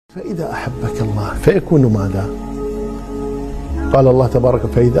فإذا أحبك الله فيكون ماذا؟ قال الله تبارك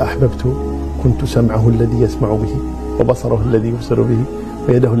فإذا أحببت كنت سمعه الذي يسمع به وبصره الذي يبصر به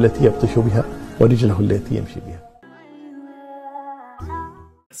ويده التي يبطش بها ورجله التي يمشي بها.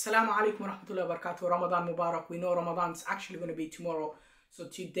 Assalamu alaikum wa rahmatullahi wa barakatuh. Ramadan Mubarak. We know Ramadan is actually going to be tomorrow. So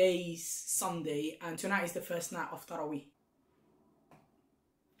today's Sunday and tonight is the first night of Taraweeh.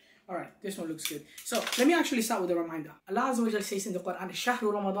 Alright, this one looks good. So let me actually start with a reminder. Allah azzawajal says in the Quran, الشهر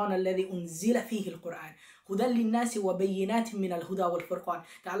رمضان الذي أنزل فيه القرآن هدى للناس وبينات من الهدى والفرقان.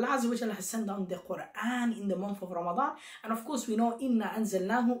 That Allah azzawajal has sent down the Quran in the month of Ramadan, and of course we know إنا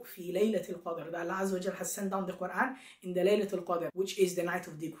أنزلناه في ليلة القدر. That Allah azzawajal has sent down the Quran in the Laylatul Qadr, which is the night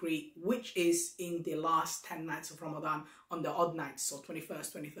of decree, which is in the last 10 nights of Ramadan, on the odd nights, so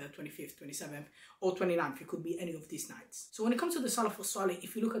 21st, 23rd, 25th, 27th, or 29th. It could be any of these nights. So when it comes to the Salaf Salih,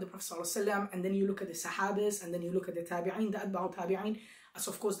 if you look at the Prophet ﷺ, and then you look at the Sahabas, and then you look at the Tabi'in, the Atba'u Tabi'in, as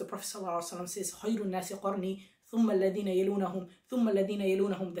of course the Prophet ﷺ says, خَيْرُ النَّاسِ قَرْنِي ثُمَّ الَّذِينَ يَلُونَهُم ثُمَّ الَّذِينَ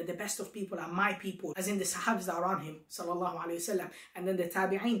يَلُونَهُم, that the best of people are my people, as in the Sahabas that are around him, sallallahu alayhi wasallam, and then the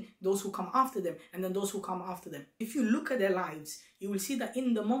Tabi'in, those who come after them, and then those who come after them. If you look at their lives, you will see that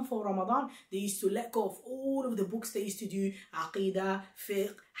in the month of Ramadan, they used to let go of all of the books they used to do, Aqidah,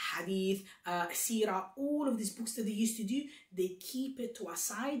 Fiqh, Hadith, Seerah, all of these books that they used to do, they keep it to a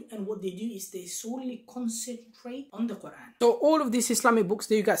side, and what they do is they solely concentrate on the Quran. So all of these Islamic books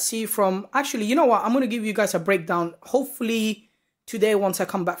that you guys see from, actually, you know what, I'm going to give you guys a breakdown, hopefully today once I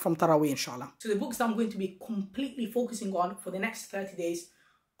come back from Taraweeh, inshallah. So the books that I'm going to be completely focusing on for the next 30 days,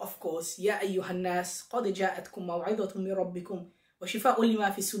 of course, يا أيها الناس قد جاءتكم موعظة من ربكم وشفاء لما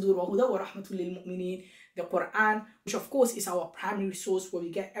في الصدور وهدى ورحمة للمؤمنين. The Quran, which of course is our primary source where we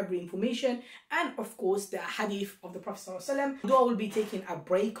get every information, and of course the hadith of the Prophet ﷺ. Though I will be taking a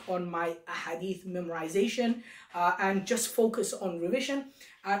break on my hadith memorization and just focus on revision.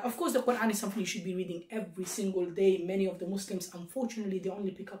 And of course the Quran is something you should be reading every single day. Many of the Muslims, unfortunately, they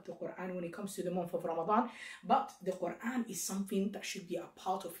only pick up the Quran when it comes to the month of Ramadan, but the Quran is something that should be a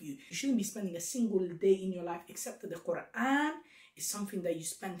part of you. You shouldn't be spending a single day in your life except that the Quran is something that you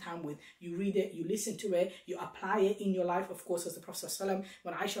spend time with. You read it, you listen to it, you apply it in your life, of course, as the Prophet ﷺ.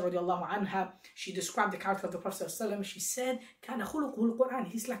 When Aisha radiallahu anha, she described the character of the Prophet ﷺ, she said, كَانَ خُلُقُهُ الْقُرْآنِ,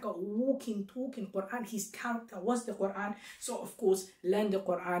 he's like a walking, talking Quran. His character was the Quran. So of course, learn the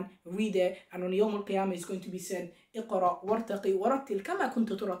Quran, read it, and on Yawm al-Qiyamah it's going to be said, اقرأ وارتقي ورتل كما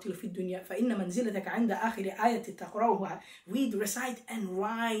كنت ترتل في الدنيا فإن منزلتك عند آخر آية تقرأها. Read, recite, and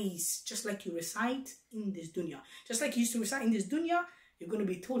rise, just like you recite in this dunya. Just like you used to recite in this dunya, you're going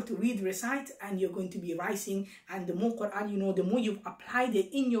to be told to read, recite, and you're going to be rising. And the more Quran you know, the more you've applied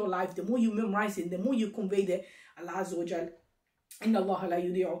it in your life, the more you memorize it, the more you convey it. Allah azzawajal, إن الله لا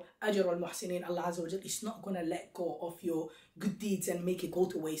يضيع أجر المحسنين. Allah azzawajal is not going to let go of your good deeds and make it go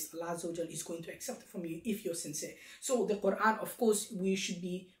to waste. Allah azzawajal is going to accept it from you if you're sincere. So the Quran, of course, we should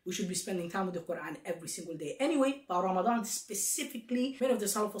be spending time with the Quran every single day. Anyway, by Ramadan specifically, many of the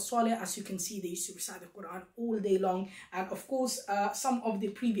Salaf Salih, as you can see, they used to recite the Quran all day long. And of course, some of the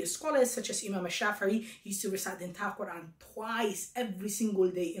previous scholars, such as Imam al-Shafi'i, used to recite the entire Quran twice every single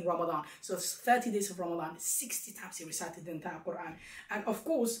day in Ramadan. So it's 30 days of Ramadan, 60 times he recited the entire Quran. And of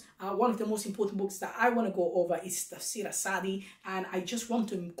course, one of the most important books that I want to go over is Tafsir as-Sadi, and I just want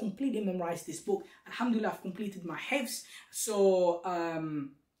to completely memorize this book. Alhamdulillah, I've completed my hifz. So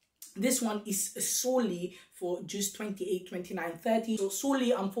this one is solely for just 28, 29, 30. So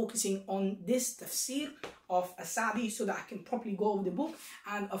solely I'm focusing on this tafsir of as-Sadi so that I can properly go over the book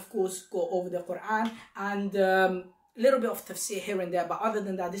and of course go over the Quran and little bit of tafsir here and there, but other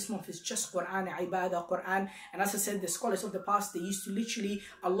than that, this month is just Quran, ibadah, Quran. And as I said, the scholars of the past, they used to literally,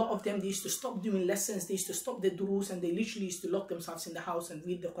 a lot of them, they used to stop doing lessons, they used to stop the durus, and they literally used to lock themselves in the house and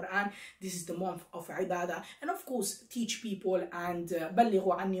read the Quran. This is the month of ibadah, and of course teach people and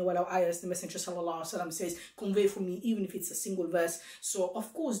بَلِّغُوا عَنِّي وَلَوْ آيَةً, as the Messenger sallallahu alaihi wasallam says, convey from me even if it's a single verse. So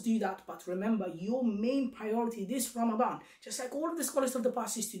of course do that, but remember your main priority this Ramadan, just like all of the scholars of the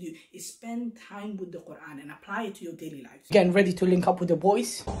past used to do, is spend time with the Quran and apply it to your daily life. Getting ready to link up with the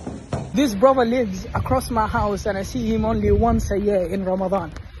boys. This brother lives across my house and I see him only once a year in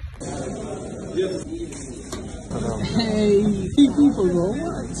Ramadan. Hey, 3 people, bro.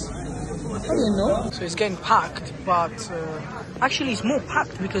 What? I didn't know. So it's getting packed, but actually it's more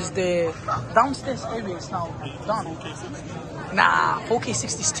packed because the downstairs area is now done. Nah, 4K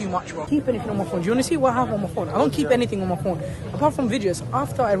 60 is too much, bro. Keep anything on my phone. Do you want to see what I have on my phone? I don't keep anything on my phone. Apart from videos,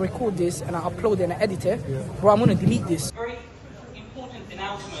 after I record this and I upload it and I edit it, bro, I'm going to delete this. Very important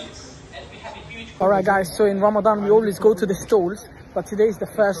announcements. We have a huge... Alright guys, so in Ramadan we always go to the stalls, but today is the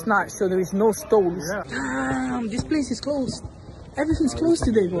first night, so there is no stalls. Yeah. Damn, this place is closed. Everything's closed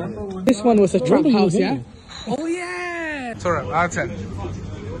today, bro. This one was a trap house, yeah? Oh, yeah! It's alright, out of 10.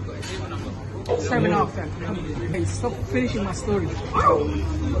 7 out of 10. Hey, stop finishing my story.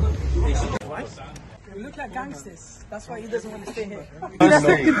 We look like gangsters. That's why he doesn't want to stay here. He's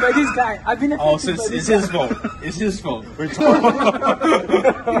affected by this guy. I've been affected by this guy. It's his fault. It's his fault.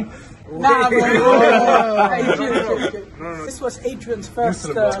 Nah, bro. This was Adrian's first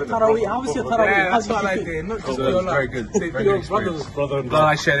Tarawih. How was your Tarawih? Yeah, that's what I did. Not just very good. Very good experience. I'm glad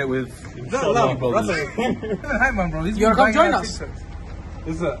I shared it with brothers. Hi, man, bro. You're going to join us?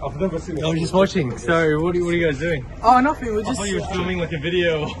 I've never seen it. I was just watching. Sorry, what are you guys doing? Oh, nothing. We're just... I thought you were filming like a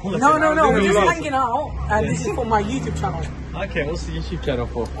video. No. We're just hanging out. And this is for my YouTube channel. Okay, what's the YouTube channel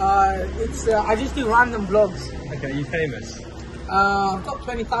for? It's I just do random vlogs. Okay, are you famous? I've got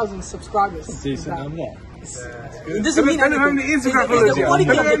 20,000 subscribers. Decent number. It doesn't mean anything. How many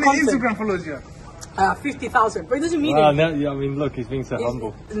Instagram followers you have? 50,000, but it doesn't mean I anything. mean, look, he's being so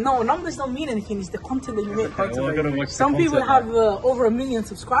humble. No, numbers don't mean anything. It's the content that you make. Okay, well, gonna watch Some people have over 1 million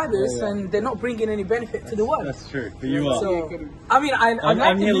subscribers, and they're not bringing any benefit to the world. That's true, but you are. So, I mean,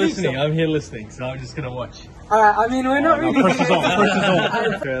 I'm here listening. I'm here listening, so I'm just gonna watch. I mean, we're not really. Pressure's on.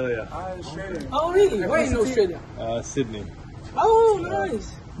 Australia. Oh, really? Where in Australia? Sydney. Oh,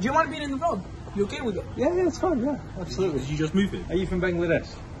 nice. Do you want to be in the vlog? You okay with it? Yeah, it's fine. Yeah, absolutely. Did you just move it? Are you from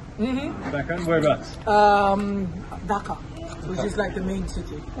Bangladesh? Mm-hmm. Back home? Whereabouts? Dhaka, which is like the main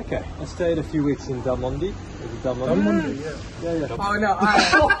city. Okay, I stayed a few weeks in Dalmondi. Is it Dalmondi? Yeah. Oh no!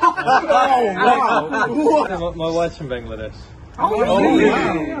 My wife's from Bangladesh. Oh, really?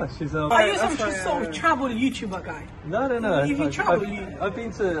 Yeah, she's You're some sort of travel YouTuber guy. No. If you travel, I've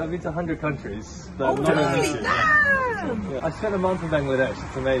been to 100 countries, but Oh, not in really? this year. Damn! Yeah. I spent a month in Bangladesh.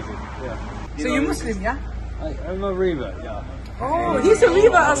 It's amazing. Yeah. So you're Muslim, yeah? I'm a Reba. Yeah. Oh, he's a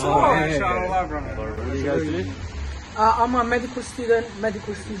Reba as well. Inshallah, brother. What do you guys do? I'm a medical student,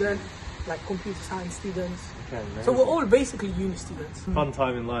 like computer science students. Okay, So we're all basically uni students. fun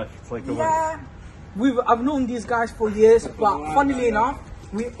time in life. It's like Yeah, I've known these guys for years, but funnily enough,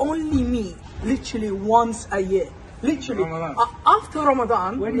 we only meet literally once a year. Literally, after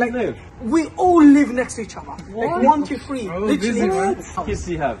Ramadan, Where do you live? we all live next to each other. Like 1 to 3. Literally. What kids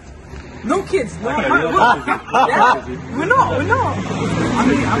do you have? No kids. No. Okay, you're not busy. We're not.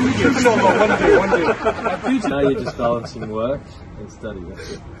 Now you're just balancing work and study. That's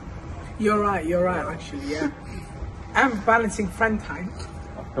it. You're right, actually, yeah. I'm balancing friend time.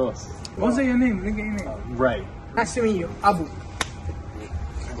 Of course. What's your name? Look at your name. Ray. Nice to meet you, Abu.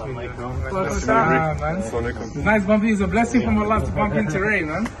 Nice bumping. It's a blessing from Allah to bump into Ray,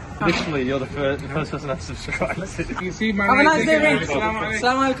 man. Literally, you're the first person I've subscribed to. You see, man. Have a nice day, mate.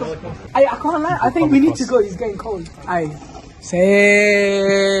 Assalamu alaikum. I can't lie. I think we need to go. It's getting cold. Aye.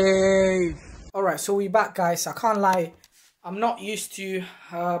 Safe. Alright, so we're back, guys. I can't lie. I'm not used to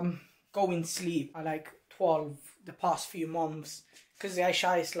going to sleep at like 12 the past few months. Because the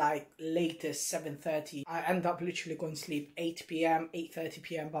Isha is like latest 7:30. I end up literally going to sleep 8 p.m, 8:30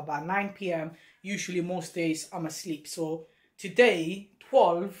 p.m. But by 9 p.m, usually most days I'm asleep. So today,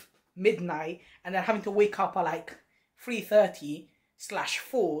 12 midnight, and then having to wake up at like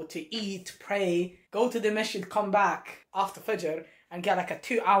 3:30/4 to eat, pray, go to the masjid, come back after Fajr and get like a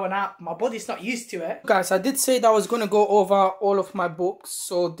 2-hour nap. My body's not used to it. Guys, I did say that I was going to go over all of my books.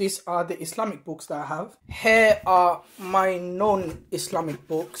 So these are the Islamic books that I have. Here are my non-Islamic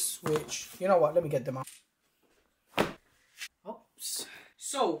books, which, you know what, let me get them out. Oops.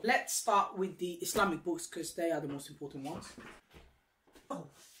 So let's start with the Islamic books because they are the most important ones. Oh,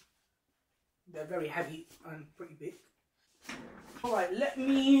 they're very heavy and pretty big. Alright, let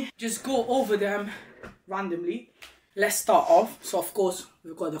me just go over them randomly. Let's start off. So of course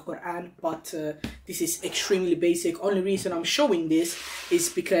we've got the Quran, but this is extremely basic. Only reason I'm showing this is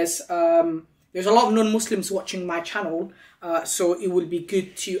because there's a lot of non-Muslims watching my channel, so it will be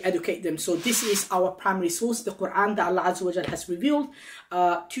good to educate them. So this is our primary source, the Quran that Allah azzawajal has revealed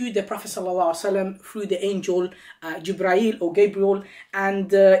to the Prophet ﷺ through the angel Jibreel or Gabriel,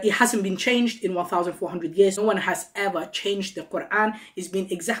 and it hasn't been changed in 1,400 years. No one has ever changed the Quran. It's been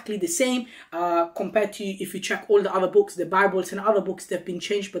exactly the same compared to if you check all the other books, the Bibles and other books, they've been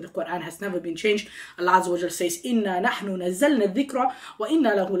changed, but the Quran has never been changed. Allah azzawajal says, "Inna nahnu nazzalna dhikra wa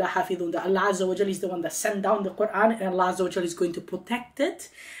inna lahu lahafidhun." That Allah azzawajal is the one that sent down the Quran, and Allah azzawajal is going to protect it.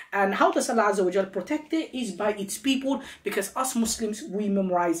 And how does Allah azzawajal protect it? Is by its people, because us Muslims, we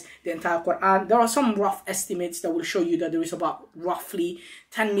memorize the entire Quran. There are some rough estimates that will show you that there is about roughly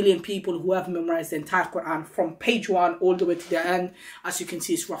 10 million people who have memorized the entire Quran from page 1 all the way to the end. As you can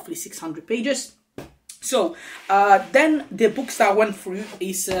see, it's roughly 600 pages. So then the books that I went through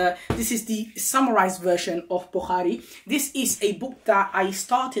is this is the summarized version of Bukhari. This is a book that I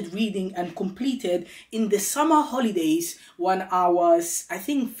started reading and completed in the summer holidays when I was, I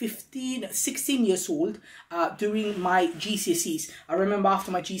think, 16 years old, during my GCSEs. I remember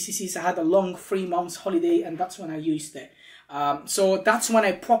after my GCSEs I had a long 3 months holiday, and that's when I used it. So that's when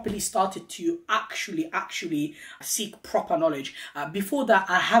I properly started to actually seek proper knowledge. Before that,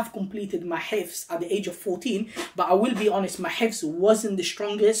 I have completed my hifz at the age of 14, but I will be honest, my hifz wasn't the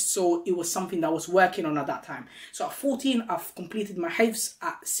strongest, so it was something that I was working on at that time. So at 14, I've completed my hifz.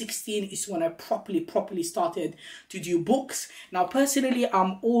 At 16 is when I properly started to do books. Now, personally,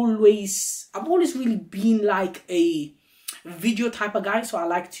 I've always really been like a video type of guy, so I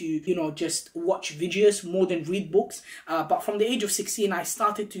like to, you know, just watch videos more than read books. But from the age of 16, I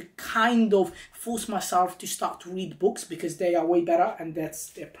started to kind of force myself to start to read books because they are way better, and that's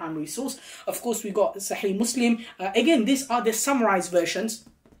their primary source. Of course, we got Sahih Muslim. Again, these are the summarized versions.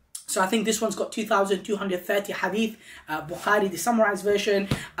 So I think this one's got 2,230 hadith. Bukhari, the summarized version.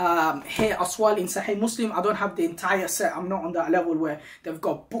 Here as well in Sahih Muslim, I don't have the entire set. I'm not on that level where they've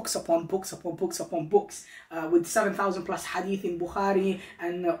got books upon books upon books upon books with 7,000 plus hadith in Bukhari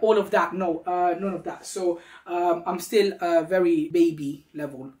and all of that. No, none of that. So I'm still very baby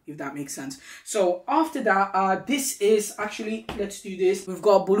level, if that makes sense. So after that, this is actually, let's do this. We've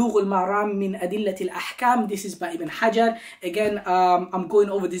got Bulugh Maram min adillatil Ahkam. This is by Ibn Hajar. Again, I'm going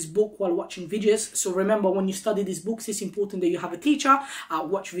over this book while watching videos. So remember, when you study these books, it's important that you have a teacher,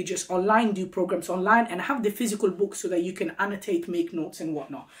 watch videos online, do programs online, and have the physical book so that you can annotate, make notes and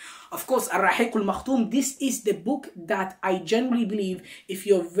whatnot. Of course, Ar-Rahiq al-Makhtoom, this is the book that I generally believe if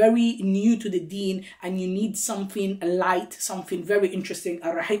you're very new to the deen and you need something light, something very interesting,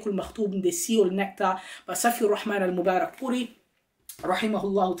 Ar-Rahiq al-Makhtoom, the Sea al-Nectar by Safi Rahman al-Mubarak Puri,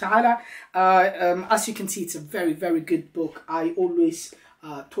 rahimahullah ta'ala. As you can see, it's a very good book. I always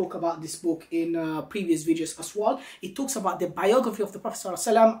talk about this book in previous videos as well. It talks about the biography of the Prophet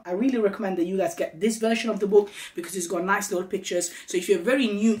ﷺ. I really recommend that you guys get this version of the book because it's got nice little pictures. So if you're very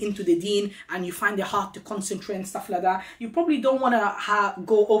new into the deen and you find it hard to concentrate and stuff like that, you probably don't want to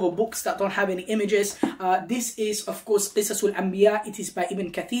go over books that don't have any images. This is, of course, Qisasul Anbiya. It is by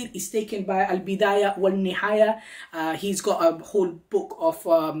Ibn Kathir. It's taken by Al-Bidayah wal-Nihaya. He's got a whole book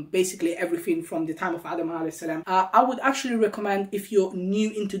of basically everything from the time of Adam alayhi salam. I would actually recommend, if you're new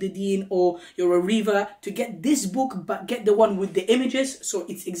into the deen or you're a reaver, to get this book, but get the one with the images. So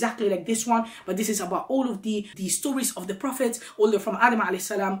it's exactly like this one, but this is about all of the stories of the prophets, all the way from Adam alayhi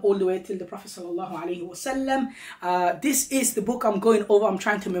salam all the way till the Prophet sallallahu alaihi wasallam. This is the book I'm going over. I'm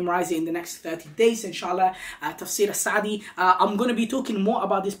trying to memorize it in the next 30 days, inshallah. Tafsir al-Sa'di. I'm going to be talking more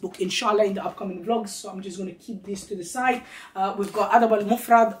about this book, inshallah, in the upcoming vlogs, so I'm just going to keep this to the side. We've got Adab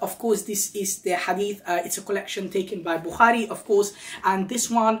al-Mufrad. Of course, this is the hadith. It's a collection taken by Bukhari, of course, and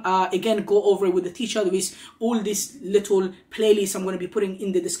this one, again, go over it with the teacher. There is all these little playlists I'm going to be putting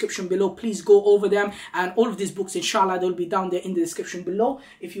in the description below. Please go over them, and all of these books, inshallah, they'll be down there in the description below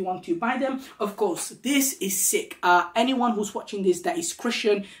if you want to buy them. Of course, this is sick. Anyone who's watching this that is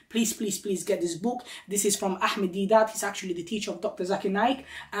Christian, please get this book. This is from Ahmed Deedat. He's actually the teacher of Dr. Zakir Naik,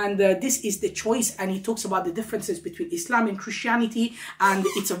 and this is The Choice, and he talks about the differences between Islam and Christianity, and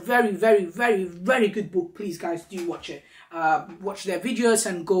it's a very good book. Please, guys, do watch it. Watch their videos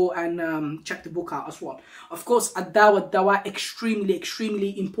and go and check the book out as well. Of course, Ad-Dawa,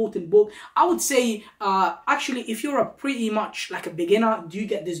 extremely important book. I would say, actually, if you're a pretty much like a beginner, do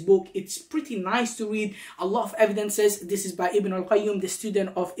get this book. It's pretty nice to read. A lot of evidences. This is by Ibn al-Qayyim, the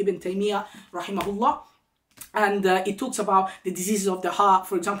student of Ibn Taymiyyah, rahimahullah. And it talks about the diseases of the heart.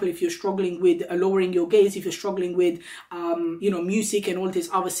 For example, if you're struggling with lowering your gaze, if you're struggling with music and all these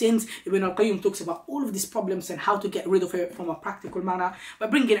other sins, Ibn al-Qayyim talks about all of these problems and how to get rid of it from a practical manner by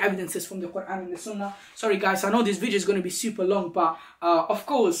bringing evidences from the Quran and the Sunnah. Sorry guys, I know this video is going to be super long, but of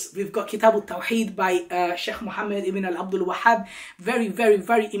course we've got Kitab At Tawhid by Sheikh Muhammad ibn al-Abdul Wahhab. Very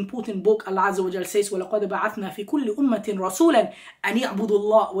important book. Allah azzawajal says, وَلَقَدْ بَعَثْنَا فِي كُلِّ أُمَّةٍ رَسُولًا أَنْ يَعْبُدُوا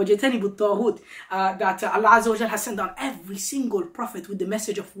اللَّهَ وَاجْتَنِبُوا الطَّاغُوتَ. That Allah azzawajal has sent down every single prophet with the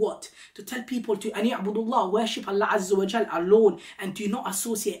message of what? To tell people to أَنْ يَعْبُدُوا اللَّهَ, worship Allah azzawajal alone, and do not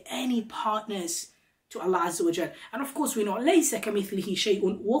associate any partners to Allah Azzawajal. And of course we know لَيْسَ كَمِثْلِهِ شَيْءٌ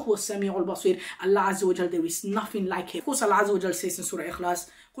وَهُوَ السَّمِيعُ الْبَصِيرُ. Allah Azzawajal, there is nothing like him. Of course Allah Azzawajal says in Surah Ikhlas,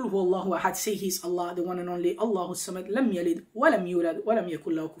 Qul huwallahu ahad, say He is Allah, the one and only, Allahu samad, lam yalid, wa lam yulad, wa lam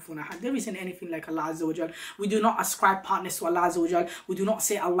yakul lahu kufuwan ahad. There isn't anything like Allah Azza wa Jal. We do not ascribe partners to Allah Azza wa Jal. We do not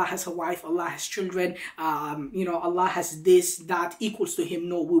say Allah has a wife, Allah has children, you know, Allah has this, that equals to Him.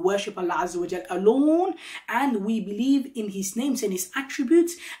 No, we worship Allah Azza wa Jal alone, and we believe in His names and His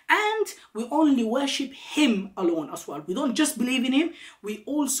attributes, and we only worship Him alone as well. We don't just believe in Him, we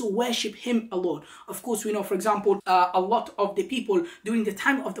also worship Him alone. Of course, we know, for example, a lot of the people during the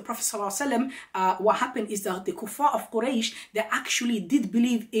time of the Prophet ﷺ, what happened is that the kuffar of Quraysh, they actually did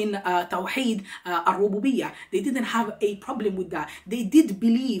believe in Tawhid al-Rububiyyah. They didn't have a problem with that. They did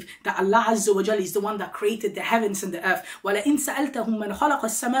believe that Allah Azza wa Jal is the one that created the heavens and the earth. وَلَئِن سَأَلْتَهُمْ مَنْ خَلَقَ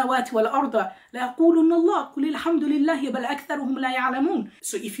السَّمَاوَاتِ وَالْأَرْضَ لَيَقُولُنَّ اللَّهُ قُلِ الْحَمْدُ لِلَّهِ بَلْ أَكْثَرُهُمْ لَا يَعْلَمُونَ.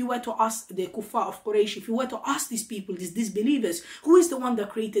 So if you were to ask the kuffar of Quraysh, if you were to ask these people, these disbelievers, who is the one that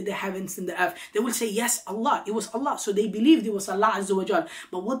created the heavens and the earth, they will say, yes, Allah, it was Allah. So they believed it was Allah Azza wa Jal.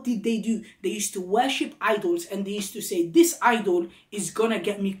 But what did they do? They used to worship idols, and they used to say, this idol is gonna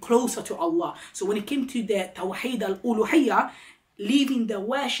get me closer to Allah. So when it came to the Tawheed al-Uluhiyyah, leaving the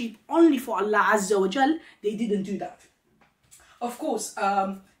worship only for Allah Azza wa Jal, they didn't do that. Of course,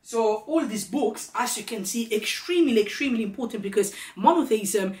 so all these books, as you can see, extremely important, because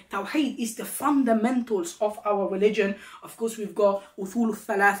monotheism, Tawheed, is the fundamentals of our religion. Of course, we've got Uthul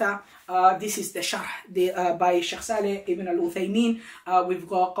al-Thalatha. This is the Sharh by Sheikh Saleh ibn al-Uthaymin. We've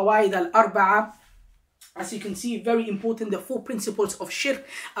got Qawaid al-Arba'a. As you can see, very important, the 4 principles of shirk.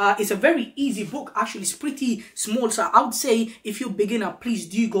 It's a very easy book, actually. It's pretty small, so I would say if you're a beginner, please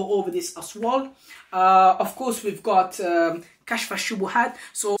do go over this as well. Of course, we've got Kashf al-Shubuhat.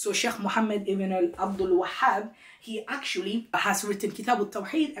 So Sheikh Muhammad ibn Abdul Wahhab, he actually has written Kitab At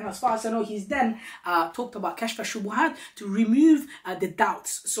Tawhid, and as far as I know, he's then talked about Kashf al-Shubuhat to remove the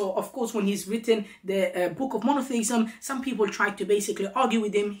doubts. So of course, when he's written the book of monotheism, some people tried to basically argue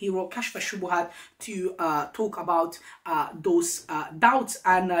with him. He wrote Kashf al-Shubuhat to talk about those doubts,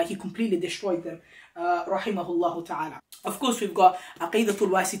 and he completely destroyed them. Rahimahullah ta'ala. Of course, we've got Aqidatul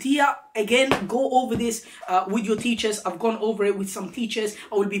Wasitiyah. Again, go over this with your teachers. I've gone over it with some teachers.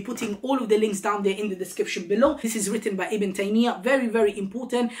 I will be putting all of the links down there in the description below. This is written by Ibn Taymiyyah. Very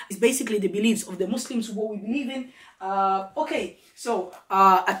important. It's basically the beliefs of the Muslims, what we believe in. Okay, so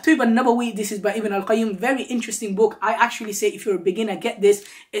At-Tawhid al-Nabawi, this is by Ibn al-Qayyim. Very interesting book. I actually say if you're a beginner, get this,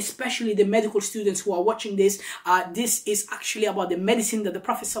 especially the medical students who are watching this. This is actually about the medicine that the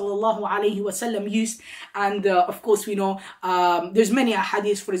Prophet sallallahu alaihi wasallam used, and of course we know there's many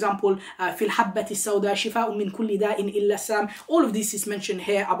hadiths. For example, fil habbati sawda shifa'un min kulli da'in illa sam. All of this is mentioned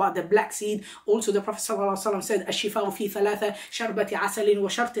here about the black seed. Also, the Prophet sallallahu alaihi wasallam said, ash-shifa'u fi thalatha sharbati asalin wa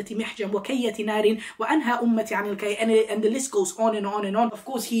shartati mihjam wa kayyati narin wa anha ummati 'anil kay. And the list goes on and on and on. Of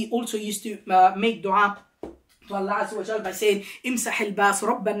course, he also used to make dua to Allah Azza wa Jal by saying, Imsah al-bas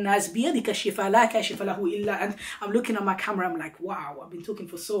rabban nas biyadika shifa la kashifa lahu illa ant. I'm looking at my camera, I'm like, wow, I've been talking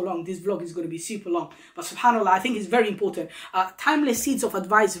for so long. This vlog is going to be super long. But subhanAllah, I think it's very important. Timeless Seeds of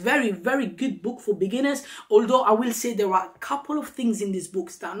Advice, very good book for beginners. Although I will say there are a couple of things in these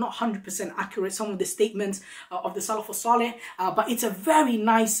books that are not 100% accurate. Some of the statements of the Salaf al-Salih. But it's a very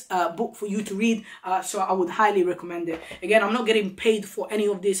nice book for you to read. So I would highly recommend it. Again, I'm not getting paid for any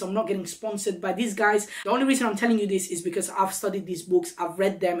of this. I'm not getting sponsored by these guys. The only reason I'm telling you this is because I've studied these books, I've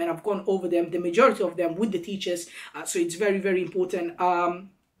read them, and I've gone over them, the majority of them with the teachers. So it's very important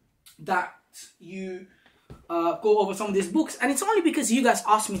that you go over some of these books, and it's only because you guys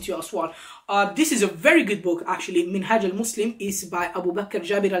asked me to as well. This is a very good book, actually. Minhaj al-Muslim is by Abu Bakr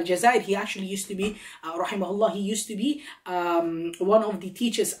Jabir al-Jazair. He actually used to be, rahimahullah, he used to be one of the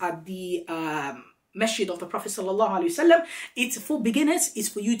teachers at the Masjid of the Prophet sallallahu alaihi wasallam. It's for beginners. It's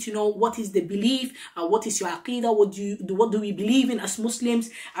for you to know what is the belief, what is your aqidah, what do we believe in as Muslims,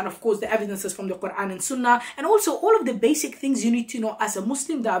 and of course the evidences from the Quran and Sunnah, and also all of the basic things you need to know as a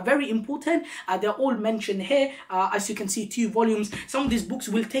Muslim that are very important. They're all mentioned here. As you can see, 2 volumes. Some of these books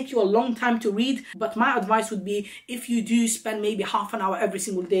will take you a long time to read, but my advice would be, if you do spend maybe half an hour every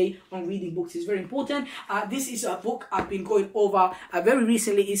single day on reading books, is very important. This is a book I've been going over very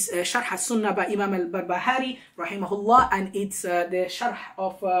recently. It's Sharh Sunnah by Imam Barbaharee, rahimahullah, and it's the Sharh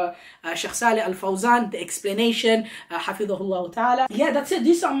of Sheikh Saleh al-Fawzan, the explanation, hafidhahullah ta'ala. Yeah, that's it.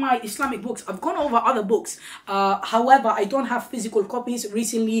 These are my Islamic books. I've gone over other books. However, I don't have physical copies.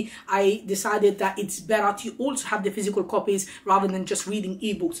 Recently, I decided that it's better to also have the physical copies rather than just reading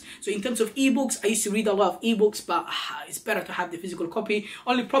ebooks. So in terms of ebooks, I used to read a lot of ebooks, but it's better to have the physical copy.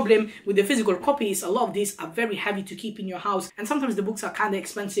 Only problem with the physical copy is a lot of these are very heavy to keep in your house, and sometimes the books are kind of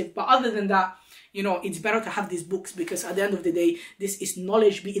expensive. But other than that, you know, it's better to have these books, because at the end of the day, this is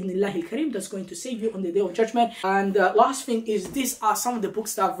knowledge bi'idhnillahi al-kareem that's going to save you on the day of judgment. And last thing is, these are some of the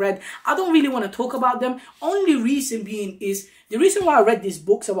books that I've read. I don't really want to talk about them. Only reason being is, the reason why I read these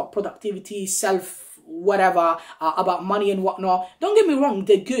books about productivity, whatever, about money and whatnot, don't get me wrong,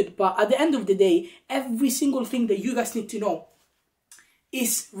 they're good, but at the end of the day, every single thing that you guys need to know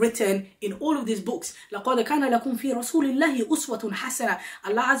is written in all of these books. لَقَدْ كَانَ لَكُمْ فِي رَسُولِ اللَّهِ أُسْوَةٌ حَسَنَةٌ.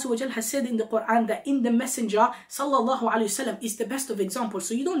 Allah Azza wa Jal has said in the Quran that in the Messenger sallallahu alayhi wasallam is the best of examples.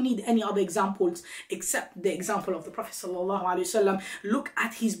 So you don't need any other examples except the example of the Prophet sallallahu alayhi wasallam. Look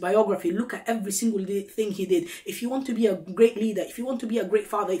at his biography. Look at every single thing he did. If you want to be a great leader, if you want to be a great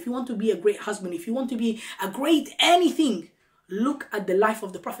father, if you want to be a great husband, if you want to be a great anything, look at the life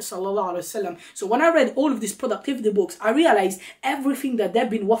of the Prophet sallallahu alaihi wasallam. So when I read all of these productivity books, I realized everything that they've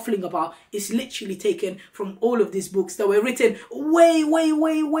been waffling about is literally taken from all of these books that were written way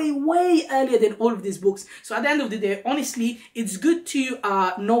earlier than all of these books. So at the end of the day, honestly, it's good to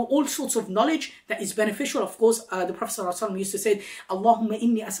know all sorts of knowledge that is beneficial. Of course, the Prophet sallallahu alaihi wasallam used to say, Allahumma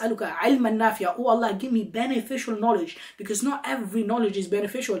inni as'aluka ilman nafi'a. Oh Allah, give me beneficial knowledge, because not every knowledge is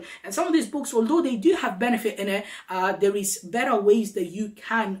beneficial. And some of these books, although they do have benefit in it, there is better ways that you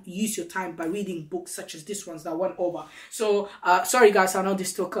can use your time by reading books such as this ones that I went over. So sorry guys, I know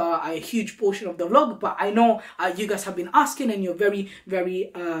this took a huge portion of the vlog, but I know you guys have been asking and you're very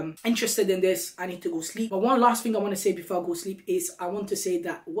interested in this. I need to go sleep. But one last thing I want to say before I go sleep is, I want to say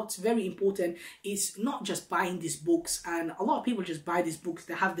that what's very important is not just buying these books. And a lot of people just buy these books,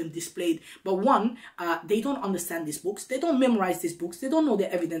 they have them displayed, but one, they don't understand these books, they don't memorize these books, they don't know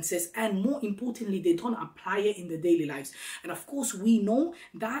the evidences, and more importantly, they don't apply it in their daily lives. And of course, we know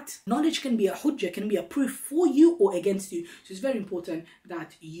that knowledge can be a hujjah, can be a proof for you or against you. So it's very important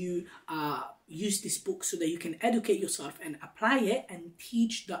that you use this book so that you can educate yourself and apply it and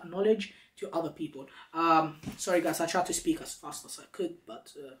teach that knowledge to other people. Sorry guys, I tried to speak as fast as I could,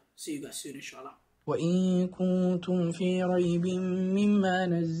 but see you guys soon, inshallah. وإن كنتم في ريب مما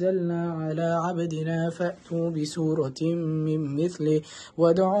نزلنا على عبدنا فأتوا بسورة من مثله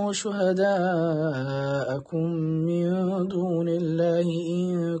وادعوا شهداءكم من دون الله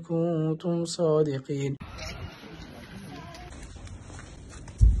إن كنتم صادقين.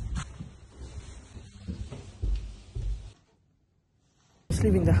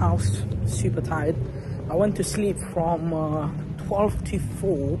 Leaving the house super tired. I went to sleep from 12 to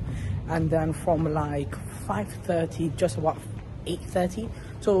 4, and then from like 5:30 just about 8:30,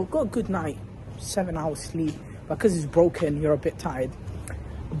 so got a good night, 7 hours sleep. But because it's broken, you're a bit tired.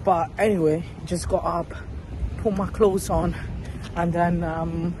 But anyway, just got up, put my clothes on, and then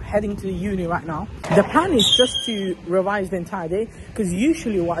heading to the uni right now. The plan is just to revise the entire day, because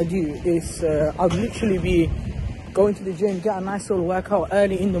usually what I do is I'll literally be going to the gym, get a nice little workout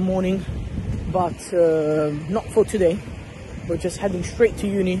early in the morning, but not for today. We're just heading straight to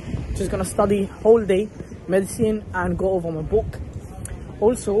uni, just gonna study whole day medicine and go over my book.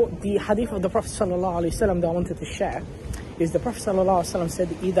 Also, the hadith of the Prophet sallallahu alaihi wasallam that I wanted to share is, the Prophet sallallahu alaihi wasallam said,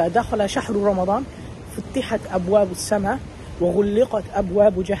 إذا دخل شهر رمضان فتحت أبواب السماء وغلقت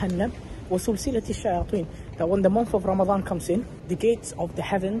أبواب جهنم وسلسلة الشياطين. That when the month of Ramadan comes in, the gates of the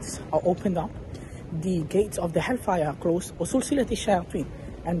heavens are opened up, the gates of the hellfire are closed, وسلسلة الشياطين,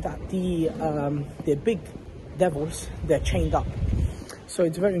 and that the big devils, they're chained up. So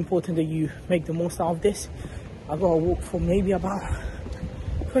it's very important that you make the most out of this. I've got to walk for maybe about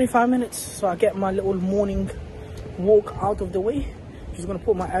 25 minutes, so I get my little morning walk out of the way. Just gonna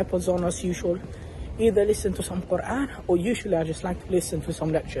put my AirPods on as usual, either listen to some Quran, or usually I just like to listen to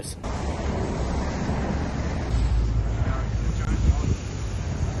some lectures.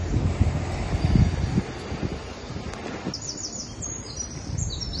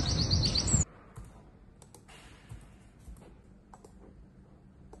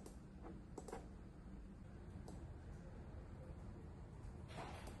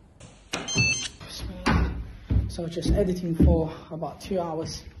 So just editing for about 2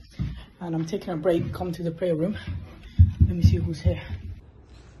 hours, and I'm taking a break, come to the prayer room. Let me see who's here.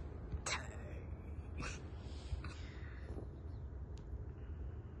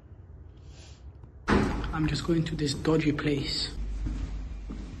 I'm just going to this dodgy place.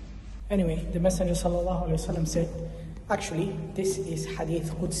 Anyway, the Messenger sallallahu alaihi wasallam said, actually this is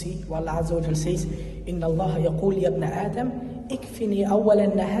hadith Qudsi, where Allah Azza wa Jal says, Inna Allah yaqul ya ibn Adam ikfini awwal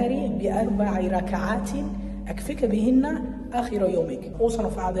an-nahari bi arba'i raka'atin akfika bihinna akhira yawmik. O son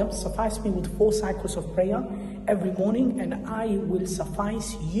of Adam, suffice me with 4 cycles of prayer every morning, and I will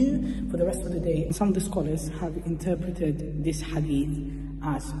suffice you for the rest of the day. Some of the scholars have interpreted this hadith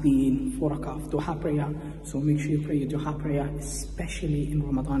as being 4 rak'ah of duha prayer. So make sure you pray your duha prayer, especially in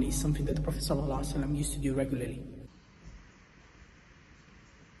Ramadan. It's something that the Prophet ﷺ used to do regularly.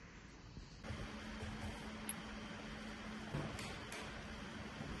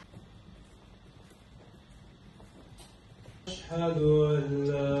 أشهد أن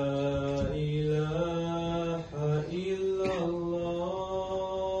لا إله إلا الله.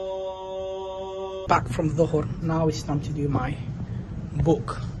 Back from Dhuhr, now it's time to do my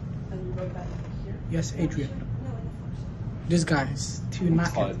book. Yes, Adrian. This guy is too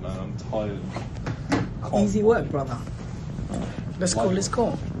knackered. Tired, man. I'm tired. Easy work, brother. Let's go, let's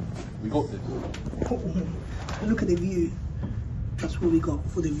go. We got this. Look at the view. That's what we got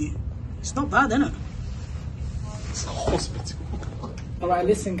for the view. It's not bad, isn't it? It's a hospital. Alright,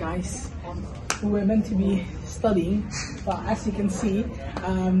 listen guys. We were meant to be studying, but as you can see,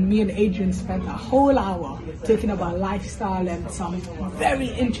 me and Adrian spent a whole hour talking about lifestyle and some very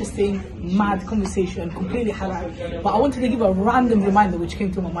interesting, mad conversation, completely halal. But I wanted to give a random reminder which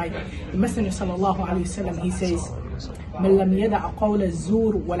came to my mind. The Messenger sallallahu alaihi wasallam, he says, من لم يدع قول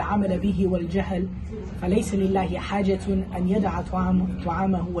الزور والعمل به والجهل فليس لله حاجة أن يدع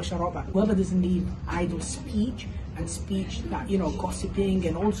طعامه وشرابه. Whoever doesn't leave idle speech and speech that, you know, gossiping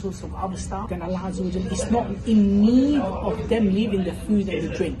and all sorts of other stuff, then Allah Azza wa Jalla is not in need of them leaving the food and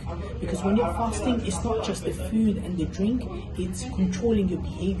the drink. Because when you're fasting, it's not just the food and the drink, it's controlling your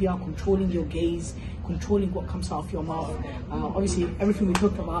behavior, controlling your gaze, controlling what comes out of your mouth. Obviously, everything we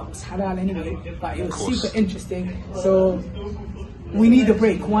talked about was halal anyway, but it was super interesting. So we need a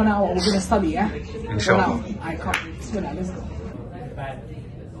break. 1 hour, we're going to study, yeah? Inshallah. 1 hour. I can't. Bismillah, let's go.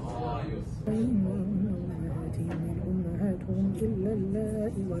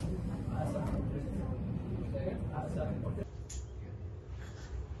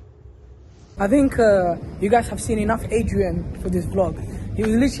 I think you guys have seen enough Adrian for this vlog. He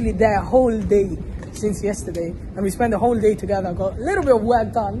was literally there a whole day since yesterday, and we spent the whole day together. Got a little bit of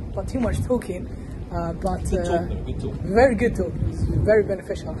work done, but too much talking. But Good talk. very good talk. It's very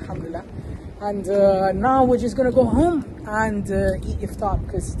beneficial, alhamdulillah. And now we're just gonna go home and eat iftar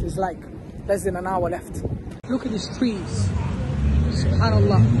because there's like less than an hour left. Look at these trees,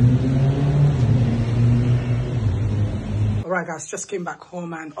 subhanallah. Alright guys, just came back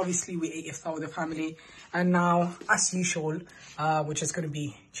home and obviously we ate iftar with the family, and now as usual we're just going to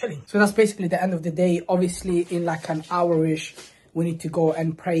be chilling. So that's basically the end of the day. Obviously in like an hour-ish we need to go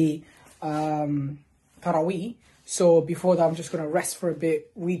and pray Taraweeh. So before that I'm just going to rest for a bit,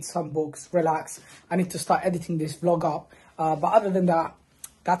 read some books, relax. I need to start editing this vlog up, but other than that,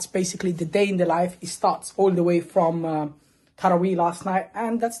 that's basically the day in the life. It starts all the way from Taraweeh last night,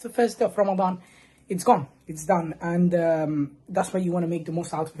 and that's the first day of Ramadan. It's gone, it's done, and that's why you want to make the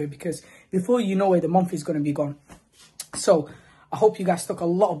most out of it, because before you know it, the month is going to be gone. So I hope you guys took a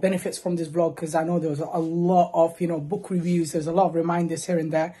lot of benefits from this vlog, because I know there was a lot of, you know, book reviews, there's a lot of reminders here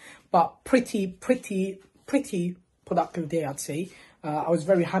and there, but pretty productive day, I'd say. I was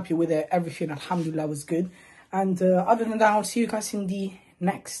very happy with it. Everything, alhamdulillah, was good. And other than that, I'll see you guys in the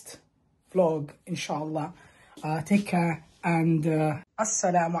next vlog, inshallah. Take care. And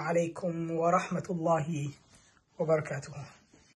Assalamu alaikum wa rahmatullahi wa barakatuh.